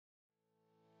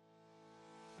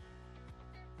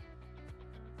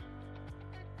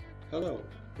Hello,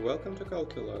 welcome to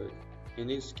Calculate. In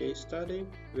this case study,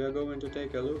 we are going to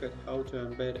take a look at how to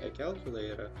embed a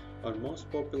calculator on most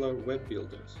popular web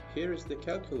builders. Here is the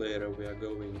calculator we are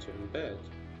going to embed.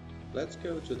 Let's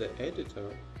go to the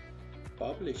Editor,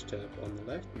 Publish tab on the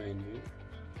left menu,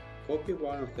 copy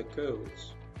one of the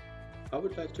codes. I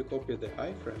would like to copy the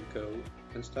iframe code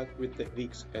and start with the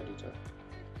Wix editor.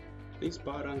 This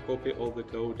button copy all the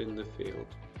code in the field.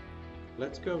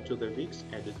 Let's go to the Wix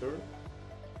editor.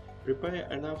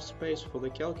 Prepare enough space for the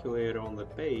calculator on the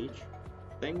page,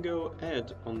 then go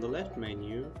Add on the left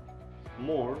menu,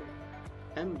 More,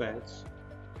 Embeds,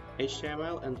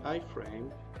 HTML and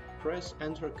iframe, press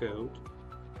Enter code,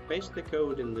 paste the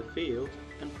code in the field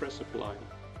and press Apply.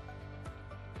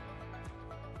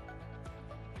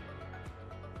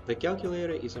 The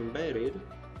calculator is embedded,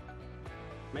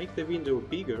 make the window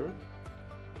bigger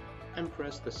and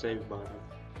press the Save button.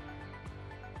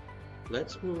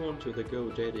 Let's move on to the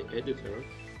GoDaddy editor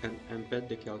and embed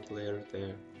the calculator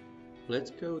there.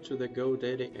 Let's go to the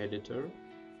GoDaddy editor,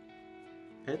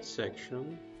 Add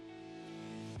section,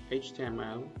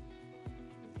 HTML,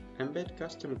 embed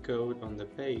custom code on the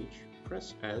page,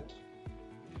 press Add,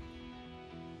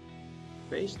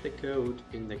 paste the code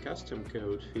in the custom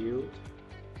code field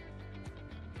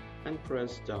and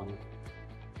press Done.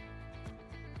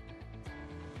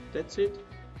 That's it,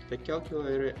 the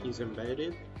calculator is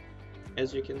embedded.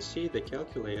 As you can see, the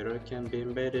calculator can be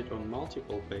embedded on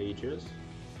multiple pages.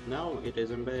 Now it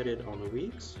is embedded on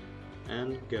Wix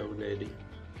and GoDaddy.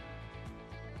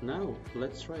 Now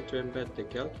let's try to embed the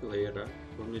calculator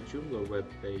on the Joomla web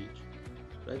page.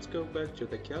 Let's go back to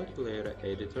the calculator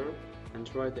editor and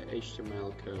try the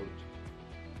HTML code.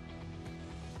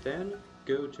 Then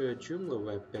go to a Joomla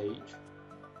web page.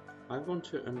 I want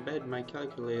to embed my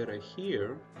calculator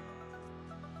here,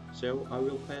 so I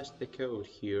will paste the code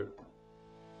here.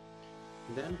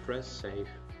 Then press Save.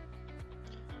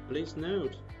 Please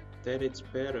note that it's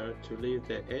better to leave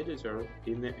the editor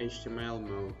in the HTML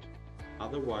mode,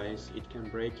 otherwise it can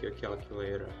break your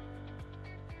calculator.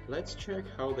 Let's check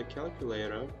how the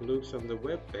calculator looks on the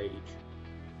web page.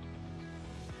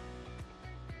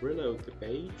 Reload the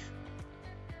page.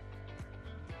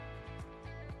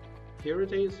 Here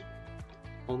it is.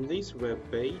 On this web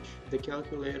page, the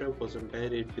calculator was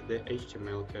embedded with the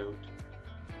HTML code.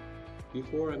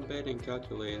 Before embedding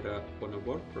calculator on a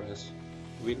WordPress,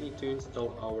 we need to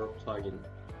install our plugin.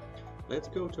 Let's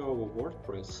go to our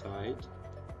WordPress site,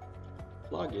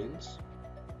 Plugins,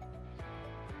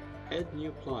 Add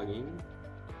new plugin,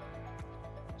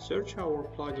 search our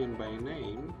plugin by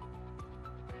name,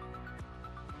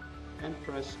 and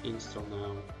press Install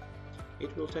now.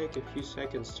 It will take a few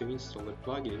seconds to install the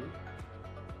plugin.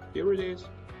 Here it is.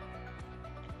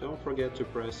 Don't forget to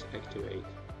press Activate.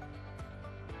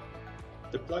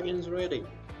 The plugin is ready.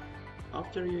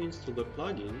 After you install the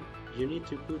plugin, you need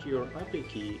to put your API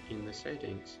key in the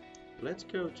settings. Let's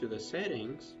go to the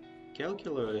settings,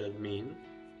 Calculator Admin,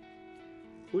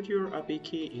 put your API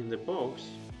key in the box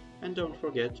and don't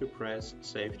forget to press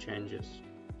Save Changes.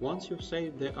 Once you've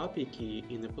saved the API key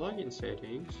in the plugin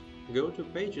settings, go to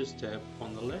Pages tab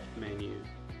on the left menu.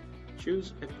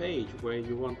 Choose a page where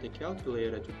you want the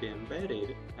calculator to be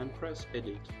embedded and press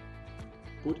Edit.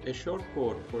 Put a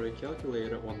shortcode for a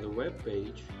calculator on the web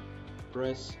page,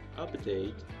 press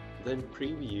Update, then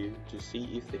Preview to see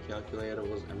if the calculator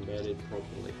was embedded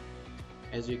properly.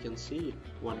 As you can see,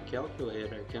 one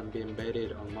calculator can be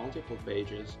embedded on multiple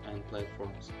pages and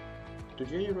platforms. To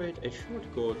generate a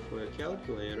shortcode for a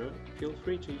calculator, feel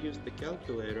free to use the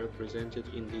calculator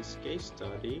presented in this case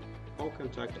study or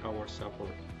contact our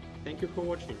support. Thank you for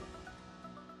watching.